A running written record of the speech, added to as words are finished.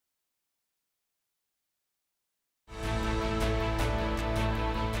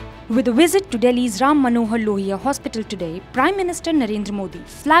With a visit to Delhi's Ram Manohar Lohia Hospital today, Prime Minister Narendra Modi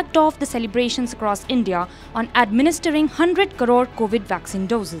flagged off the celebrations across India on administering 100 crore COVID vaccine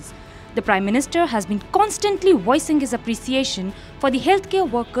doses. The Prime Minister has been constantly voicing his appreciation for the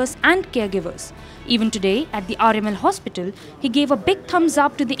healthcare workers and caregivers. Even today, at the RML Hospital, he gave a big thumbs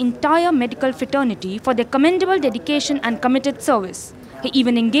up to the entire medical fraternity for their commendable dedication and committed service. He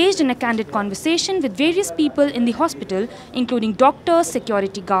even engaged in a candid conversation with various people in the hospital, including doctors,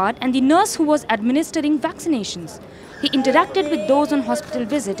 security guard and the nurse who was administering vaccinations. He interacted with those on hospital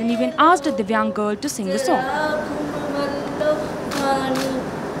visit and even asked a Divyang girl to sing the song.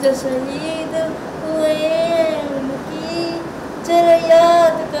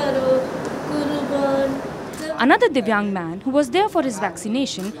 Another Divyang man who was there for his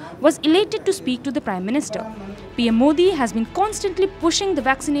vaccination was elated to speak to the Prime Minister. PM Modi has been constantly pushing the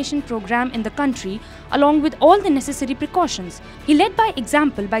vaccination program in the country along with all the necessary precautions. He led by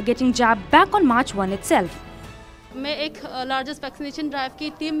example by getting jabbed back on March 1 itself. मैं एक largest vaccination drive की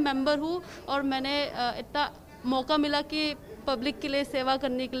team member हूँ और मैंने इतना मौका मिला कि पब्लिक के लिए सेवा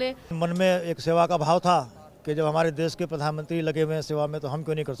करने के लिए। मन में एक सेवा का भाव था कि जब हमारे देश के प्रधानमंत्री लगे हुए हैं सेवा में तो हम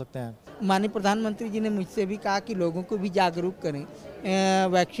क्यों नहीं कर सकते हैं। माननीय प्रधानमंत्री जी ने मुझसे भी कहा कि लोगों को भी जागरूक करें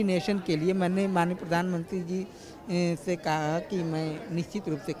वैक्सीनेशन के लिए। मैंने माननीय प्रधानमंत्री जी से कहा कि मैं निश्चित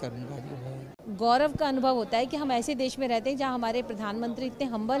रूप से करूँगा। जो है गौरव का अनुभव होता है कि हम ऐसे देश में रहते हैं जहाँ हमारे प्रधानमंत्री इतने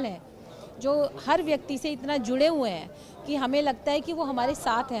हम्बल हैं, जो हर व्यक्ति से इतना जुड़े हुए हैं कि हमें लगता है कि वो हमारे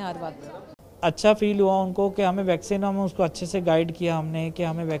साथ हैं हर वक्त। अच्छा फील हुआ उनको कि हमें वैक्सीन, हमें उसको अच्छे से गाइड किया हमने कि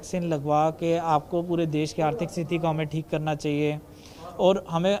हमें वैक्सीन लगवा के आपको पूरे देश की आर्थिक स्थिति को हमें ठीक करना चाहिए और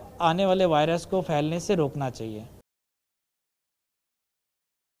हमें आने वाले वायरस को फैलने से रोकना चाहिए।